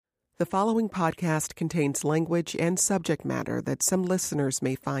The following podcast contains language and subject matter that some listeners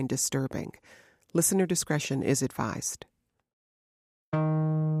may find disturbing. Listener discretion is advised.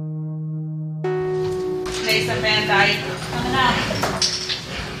 Jason Van Dyke, coming out.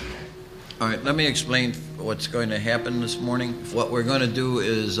 All right, let me explain what's going to happen this morning. What we're going to do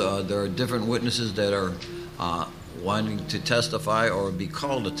is there are different witnesses that are wanting to testify or be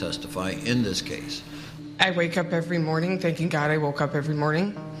called to testify in this case. I wake up every morning thanking God I woke up every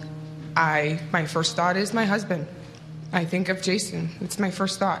morning. My first thought is my husband. I think of Jason. It's my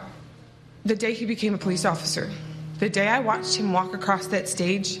first thought. The day he became a police officer, the day I watched him walk across that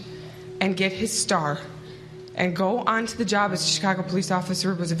stage and get his star and go on to the job as a Chicago police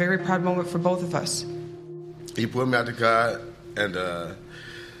officer was a very proud moment for both of us. He pulled me out the car and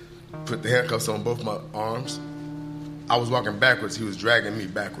put the handcuffs on both my arms. I was walking backwards. He was dragging me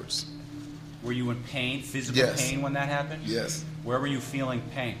backwards. Were you in pain, physical pain when that happened? Yes. Where were you feeling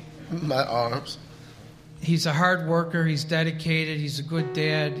pain? My arms. He's a hard worker. He's dedicated. He's a good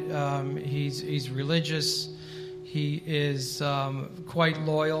dad. He's religious. He is quite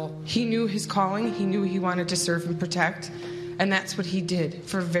loyal. He knew his calling. He knew he wanted to serve and protect, and that's what he did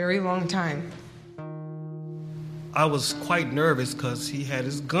for a very long time. I was quite nervous because he had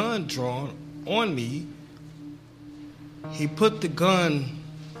his gun drawn on me. He put the gun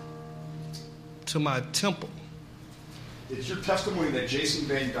to my temple. Is your testimony that Jason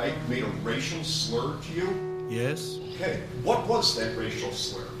Van Dyke made a racial slur to you? Yes. Okay. What was that racial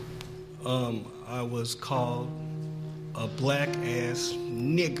slur? I was called a black-ass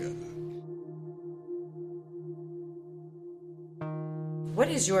nigger. What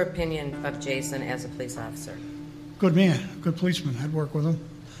is your opinion of Jason as a police officer? Good man, good policeman. I'd work with him.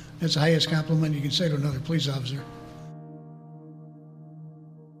 That's the highest compliment you can say to another police officer.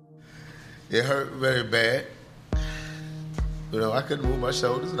 It hurt very bad. You know, I couldn't move my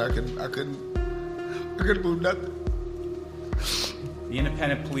shoulders, and I couldn't move nothing. The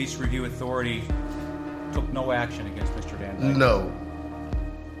Independent Police Review Authority took no action against Mr. Van Dyke. No.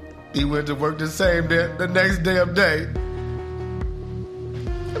 He went to work the same day, the next damn day.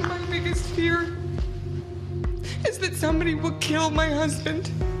 My biggest fear is that somebody will kill my husband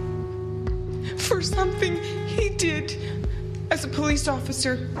for something he did as a police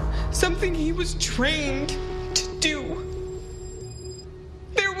officer, something he was trained to do.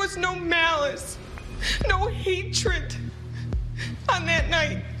 There was no malice, no hatred on that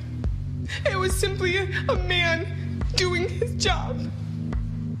night. It was simply a man doing his job.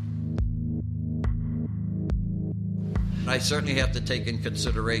 I certainly have to take in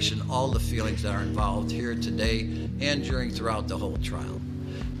consideration all the feelings that are involved here today and throughout the whole trial.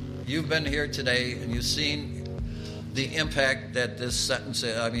 You've been here today and you've seen the impact that this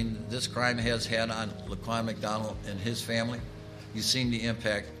crime has had on Laquan McDonald and his family. You've seen the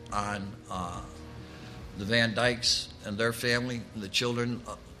impact on the Van Dykes and their family, and the children.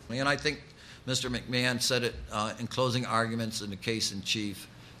 And I think Mr. McMahon said it in closing arguments in the case in chief.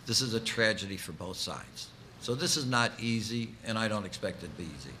 This is a tragedy for both sides. So this is not easy, and I don't expect it to be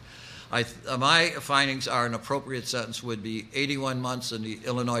easy. My findings are an appropriate sentence would be 81 months in the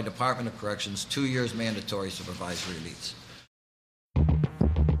Illinois Department of Corrections, 2 years mandatory supervisory release.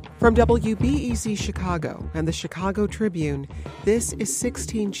 From WBEZ Chicago and the Chicago Tribune, this is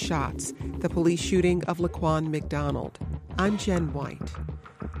 16 Shots, the police shooting of Laquan McDonald. I'm Jen White.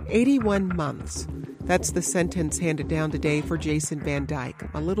 81 months. That's the sentence handed down today for Jason Van Dyke,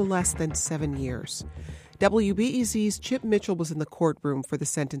 a little less than 7 years. WBEZ's Chip Mitchell was in the courtroom for the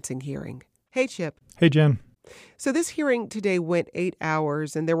sentencing hearing. Hey, Chip. Hey, Jen. So this hearing today went 8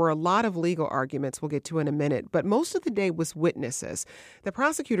 hours, and there were a lot of legal arguments we'll get to in a minute, but most of the day was witnesses. The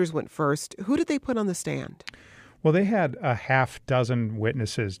prosecutors went first. Who did they put on the stand? Well, they had a half dozen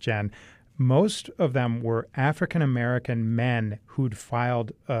witnesses, Jen. Most of them were African-American men who'd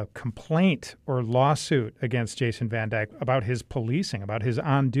filed a complaint or lawsuit against Jason Van Dyke about his policing, about his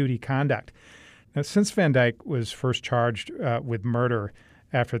on-duty conduct. Now, since Van Dyke was first charged with murder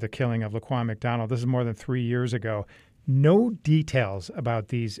after the killing of Laquan McDonald, this is more than 3 years ago, no details about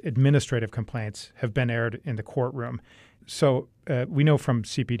these administrative complaints have been aired in the courtroom. So we know from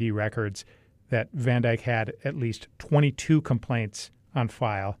CPD records that Van Dyke had at least 22 complaints on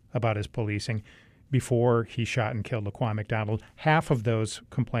file about his policing before he shot and killed Laquan McDonald. Half of those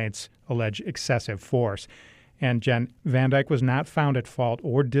complaints allege excessive force. And, Jen, Van Dyke was not found at fault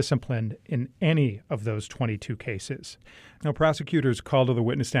or disciplined in any of those 22 cases. Now, prosecutors called to the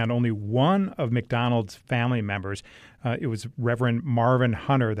witness stand only one of McDonald's family members. It was Reverend Marvin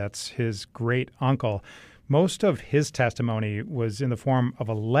Hunter. That's his great uncle. Most of his testimony was in the form of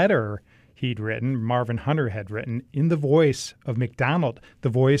a letter he'd written, Marvin Hunter had written, in the voice of McDonald, the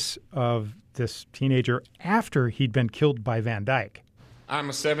voice of this teenager after he'd been killed by Van Dyke. I'm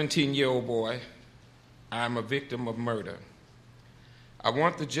a 17-year-old boy. I'm a victim of murder. I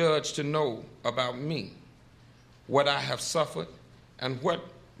want the judge to know about me, what I have suffered, and what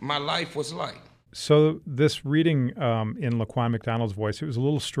my life was like. So this reading in Laquan McDonald's voice, it was a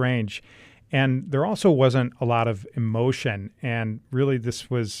little strange. And there also wasn't a lot of emotion. And really this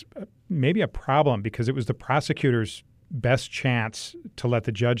was maybe a problem because it was the prosecutor's best chance to let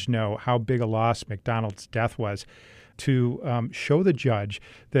the judge know how big a loss McDonald's death was, to show the judge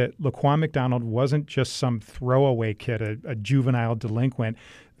that Laquan McDonald wasn't just some throwaway kid, a juvenile delinquent,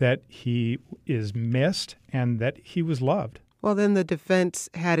 that he is missed and that he was loved. Well, then the defense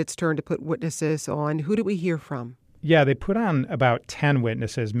had its turn to put witnesses on. Who did we hear from? Yeah, they put on about 10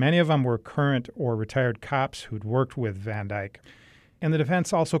 witnesses. Many of them were current or retired cops who'd worked with Van Dyke. And the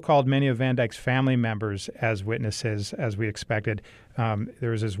defense also called many of Van Dyke's family members as witnesses, as we expected.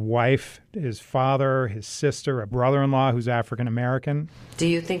 There was his wife, his father, his sister, a brother-in-law who's African-American. Do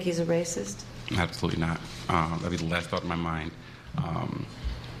you think he's a racist? Absolutely not. That'd be the last thought in my mind.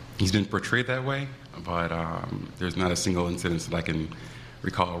 He's been portrayed that way, but there's not a single incident that I can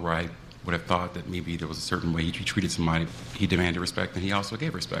recall where I would have thought that maybe there was a certain way he treated somebody. He demanded respect, and he also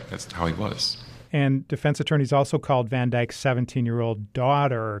gave respect. That's how he was. And defense attorneys also called Van Dyke's 17-year-old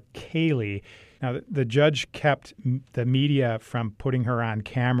daughter, Kaylee. Now, the judge kept the media from putting her on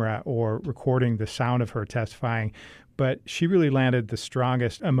camera or recording the sound of her testifying, but she really landed the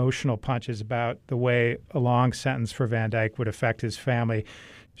strongest emotional punches about the way a long sentence for Van Dyke would affect his family.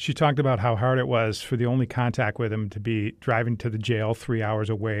 She talked about how hard it was for the only contact with him to be driving to the jail 3 hours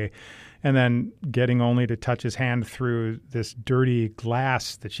away and then getting only to touch his hand through this dirty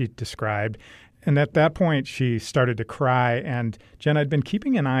glass that she described. And at that point, she started to cry. And Jen, I'd been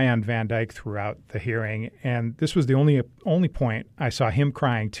keeping an eye on Van Dyke throughout the hearing, and this was the only point I saw him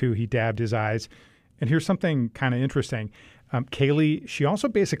crying, too. He dabbed his eyes. And here's something kind of interesting. Kaylee, she also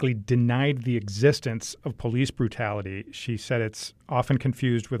basically denied the existence of police brutality. She said it's often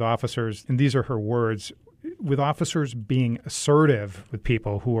confused with officers, and these are her words, with officers being assertive with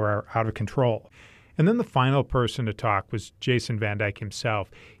people who are out of control. And then the final person to talk was Jason Van Dyke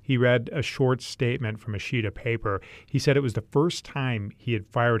himself. He read a short statement from a sheet of paper. He said it was the first time he had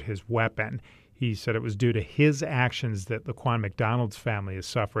fired his weapon. He said it was due to his actions that Laquan McDonald's family is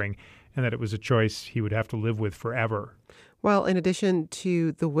suffering, and that it was a choice he would have to live with forever. Well, in addition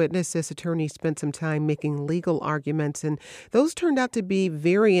to the witness, this attorney spent some time making legal arguments, and those turned out to be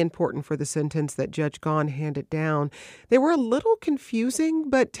very important for the sentence that Judge Gaughan handed down. They were a little confusing,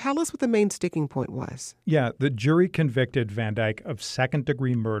 but tell us what the main sticking point was. Yeah, the jury convicted Van Dyke of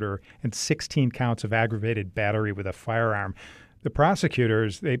second-degree murder and 16 counts of aggravated battery with a firearm. The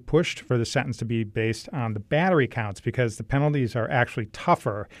prosecutors, they pushed for the sentence to be based on the battery counts because the penalties are actually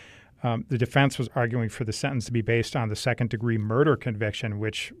tougher. The defense was arguing for the sentence to be based on the second-degree murder conviction,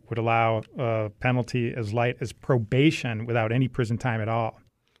 which would allow a penalty as light as probation without any prison time at all.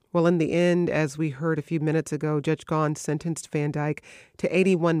 Well, in the end, as we heard a few minutes ago, Judge Gaughan sentenced Van Dyke to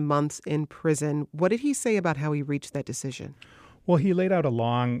 81 months in prison. What did he say about how he reached that decision? Well, he laid out a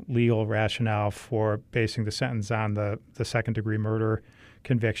long legal rationale for basing the sentence on the second-degree murder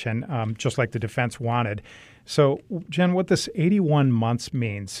conviction, just like the defense wanted. So, Jen, what this 81 months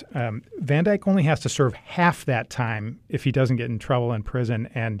means, Van Dyke only has to serve half that time if he doesn't get in trouble in prison,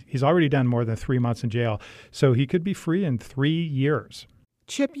 and he's already done more than 3 months in jail, so he could be free in 3 years.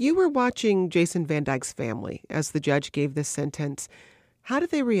 Chip, you were watching Jason Van Dyke's family as the judge gave this sentence. How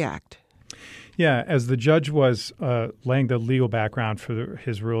did they react? Yeah, as the judge was laying the legal background for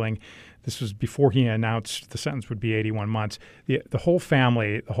his ruling, this was before he announced the sentence would be 81 months. The whole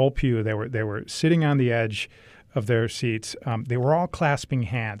family, the whole pew, they were sitting on the edge of their seats. They were all clasping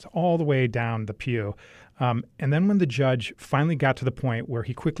hands all the way down the pew. And then when the judge finally got to the point where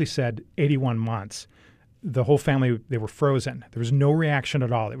he quickly said 81 months, the whole family, they were frozen. There was no reaction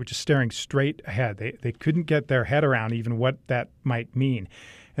at all. They were just staring straight ahead. They couldn't get their head around even what that might mean.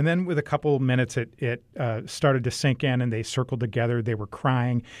 And then with a couple of minutes, it started to sink in, and they circled together. They were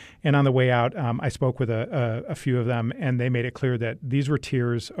crying. And on the way out, I spoke with a few of them, and they made it clear that these were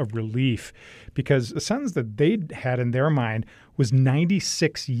tears of relief because the sentence that they had in their mind was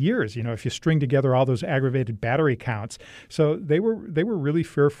 96 years, if you string together all those aggravated battery counts. So they were really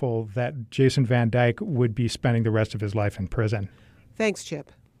fearful that Jason Van Dyke would be spending the rest of his life in prison. Thanks,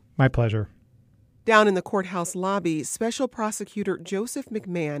 Chip. My pleasure. Down in the courthouse lobby, Special Prosecutor Joseph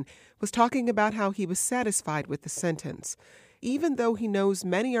McMahon was talking about how he was satisfied with the sentence, even though he knows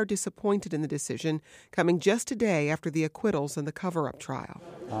many are disappointed in the decision coming just a day after the acquittals in the cover-up trial.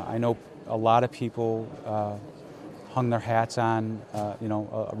 I know a lot of people hung their hats on,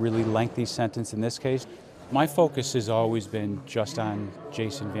 a really lengthy sentence in this case. My focus has always been just on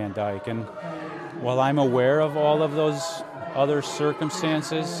Jason Van Dyke, and while I'm aware of all of those other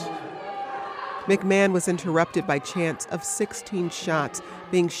circumstances, McMahon was interrupted by chants of 16 shots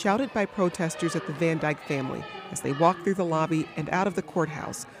being shouted by protesters at the Van Dyke family as they walked through the lobby and out of the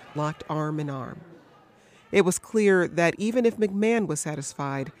courthouse, locked arm in arm. It was clear that even if McMahon was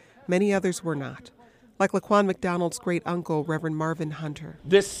satisfied, many others were not, like Laquan McDonald's great-uncle, Reverend Marvin Hunter.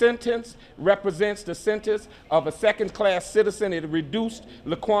 This sentence represents the sentence of a second-class citizen. It reduced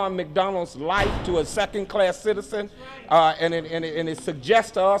Laquan McDonald's life to a second-class citizen, and it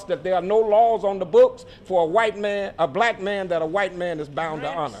suggests to us that there are no laws on the books for a black man that a white man is bound to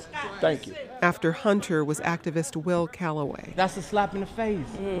honor. Thank you. After Hunter was activist Will Calloway. That's a slap in the face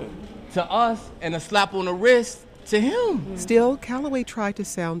to us and a slap on the wrist to him. Still, Calloway tried to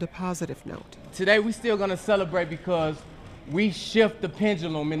sound a positive note. Today we're still going to celebrate because we shift the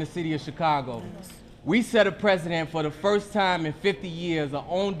pendulum in the city of Chicago. We set a precedent. For the first time in 50 years, an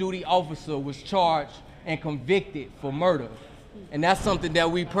on-duty officer was charged and convicted for murder. And that's something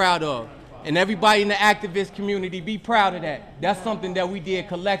that we're proud of. And everybody in the activist community, be proud of that. That's something that we did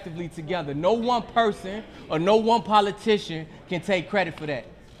collectively together. No one person or no one politician can take credit for that.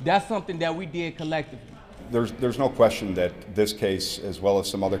 That's something that we did collectively. There's no question that this case, as well as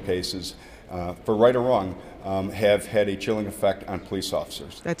some other cases, for right or wrong, have had a chilling effect on police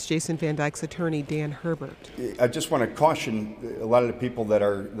officers. That's Jason Van Dyke's attorney, Dan Herbert. I just want to caution a lot of the people that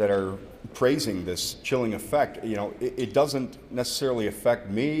are praising this chilling effect. It doesn't necessarily affect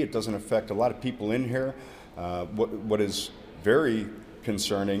me. It doesn't affect a lot of people in here. What is very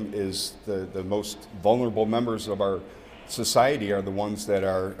concerning is the most vulnerable members of our society are the ones that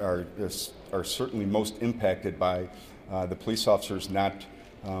are certainly most impacted by the police officers not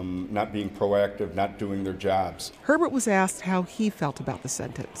being proactive, not doing their jobs. Herbert was asked how he felt about the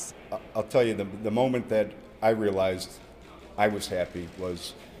sentence. I'll tell you, the moment that I realized I was happy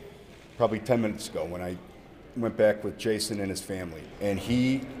was probably 10 minutes ago when I went back with Jason and his family. And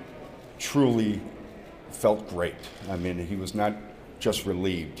he truly felt great. I mean, he was not just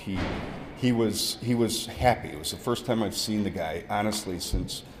relieved. He was happy. It was the first time I've seen the guy, honestly,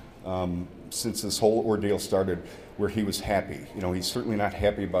 since this whole ordeal started, where he was happy. He's certainly not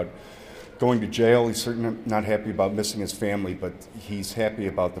happy about going to jail. He's certainly not happy about missing his family, but he's happy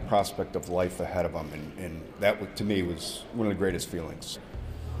about the prospect of life ahead of him. And that, to me, was one of the greatest feelings.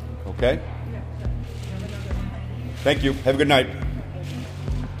 Okay? Thank you. Have a good night.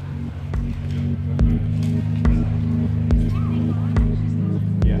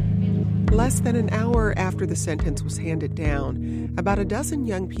 Less than an hour after the sentence was handed down, about a dozen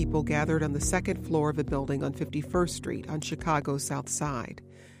young people gathered on the second floor of a building on 51st Street on Chicago's South Side.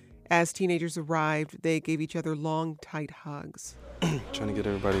 As teenagers arrived, they gave each other long, tight hugs. Trying to get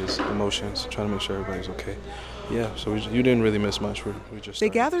everybody's emotions, trying to make sure everybody's okay. Yeah, so you didn't really miss much. They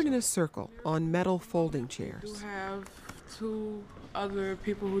gathered in a circle on metal folding chairs. We have two other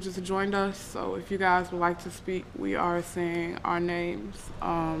people who just joined us, so if you guys would like to speak, we are saying our names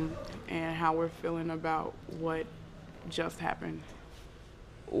and how we're feeling about what just happened.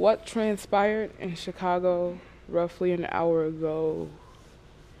 What transpired in Chicago roughly an hour ago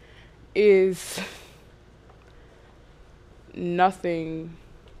is nothing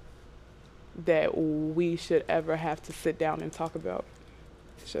that we should ever have to sit down and talk about.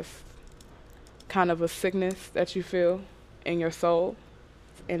 It's just kind of a sickness that you feel in your soul,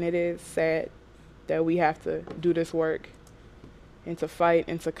 and it is sad that we have to do this work and to fight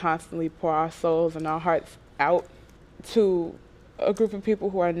and to constantly pour our souls and our hearts out to a group of people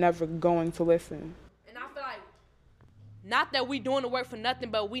who are never going to listen. And I feel like, not that we doing the work for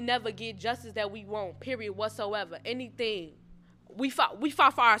nothing, but we never get justice that we want, period, whatsoever, anything. We fought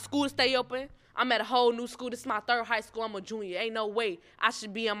for our school to stay open. I'm at a whole new school. This is my third high school. I'm a junior. Ain't no way I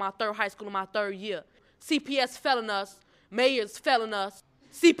should be in my third high school in my third year. CPS failing us. Mayors failing us.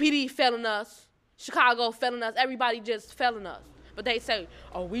 CPD failing us. Chicago failing us. Everybody just failing us. But they say,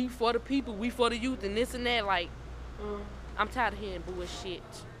 oh, we for the people, we for the youth, and this and that. Like, I'm tired of hearing bullshit.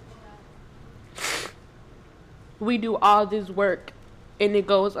 We do all this work, and it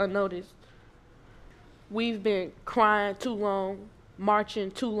goes unnoticed. We've been crying too long,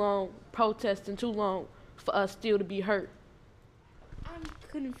 marching too long, protesting too long for us still to be hurt. I'm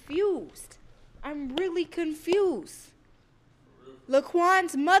confused. I'm really confused.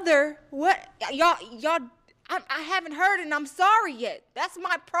 Laquan's mother, what? Y'all, I haven't heard and I'm sorry yet. That's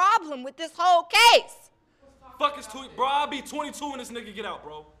my problem with this whole case. Fuck is bro, I'll be 22 when this nigga get out,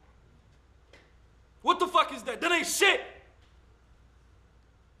 bro. What the fuck is that? That ain't shit.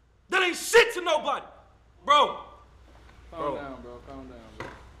 That ain't shit to nobody. Bro. Calm down, bro. Calm down, bro.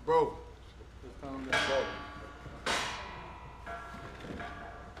 Bro. Just calm down, bro.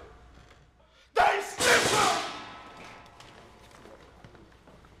 They snitch.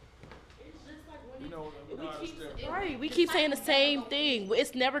 Right, we keep saying the same thing.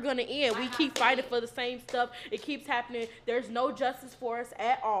 It's never going to end. We keep fighting for the same stuff. It keeps happening. There's no justice for us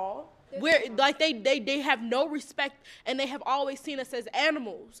at all. We're like they have no respect, and they have always seen us as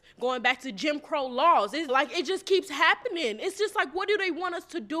animals. Going back to Jim Crow laws, it's like it just keeps happening. It's just like, what do they want us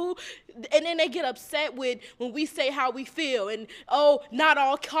to do? And then they get upset when we say how we feel, and not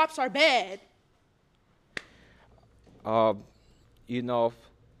all cops are bad.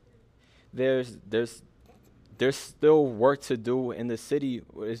 There's still work to do in the city.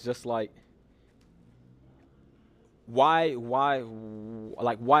 It's just like, why do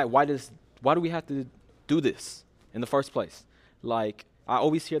we have to do this in the first place? Like, I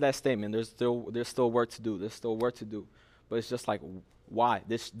always hear that statement. There's still work to do. There's still work to do. But it's just like, why?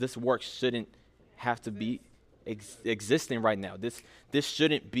 This work shouldn't have to be existing right now. This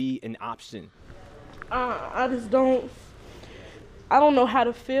shouldn't be an option. I don't know how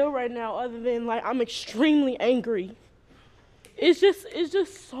to feel right now other than like I'm extremely angry. It's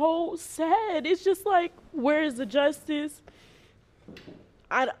just so sad. It's just like, where is the justice?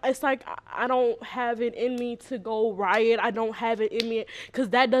 It's like I don't have it in me to go riot. I don't have it in me because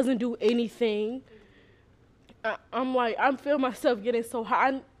that doesn't do anything. I feel myself getting so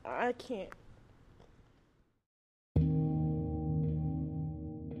high. I can't.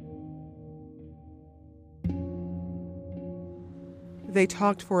 They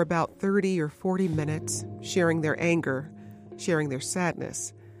talked for about 30 or 40 minutes, sharing their anger, sharing their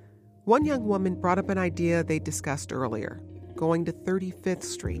sadness. One young woman brought up an idea they discussed earlier, going to 35th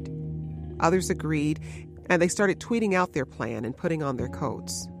Street. Others agreed, and they started tweeting out their plan and putting on their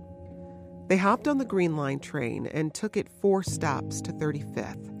coats. They hopped on the Green Line train and took it 4 stops to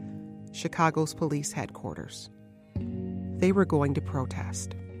 35th, Chicago's police headquarters. They were going to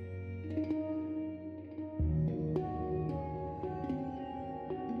protest.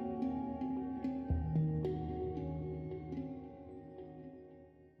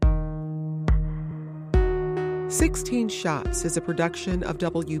 "16 Shots" is a production of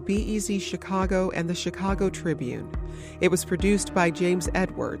WBEZ Chicago and the Chicago Tribune. It was produced by James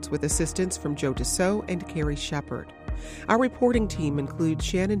Edwards with assistance from Joe Dussault and Carrie Shepard. Our reporting team includes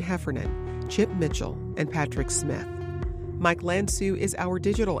Shannon Heffernan, Chip Mitchell, and Patrick Smith. Mike Lansu is our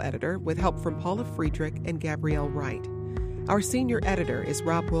digital editor with help from Paula Friedrich and Gabrielle Wright. Our senior editor is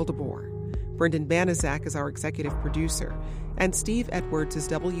Rob Wildeboer. Brendan Banaszak is our executive producer, and Steve Edwards is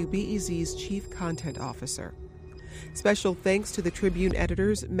WBEZ's chief content officer. Special thanks to the Tribune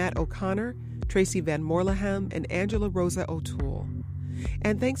editors Matt O'Connor, Tracy Van Morleham, and Angela Rosa O'Toole.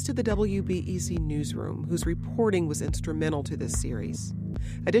 And thanks to the WBEZ newsroom, whose reporting was instrumental to this series.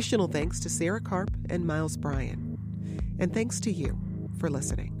 Additional thanks to Sarah Karp and Miles Bryan. And thanks to you for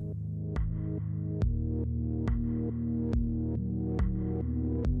listening.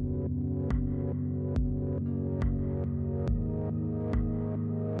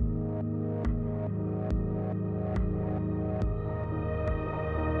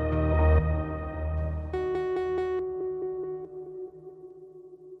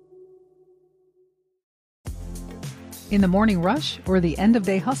 In the morning rush or the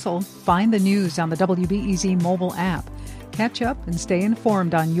end-of-day hustle, find the news on the WBEZ mobile app. Catch up and stay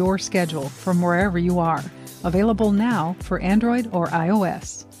informed on your schedule from wherever you are. Available now for Android or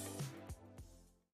iOS.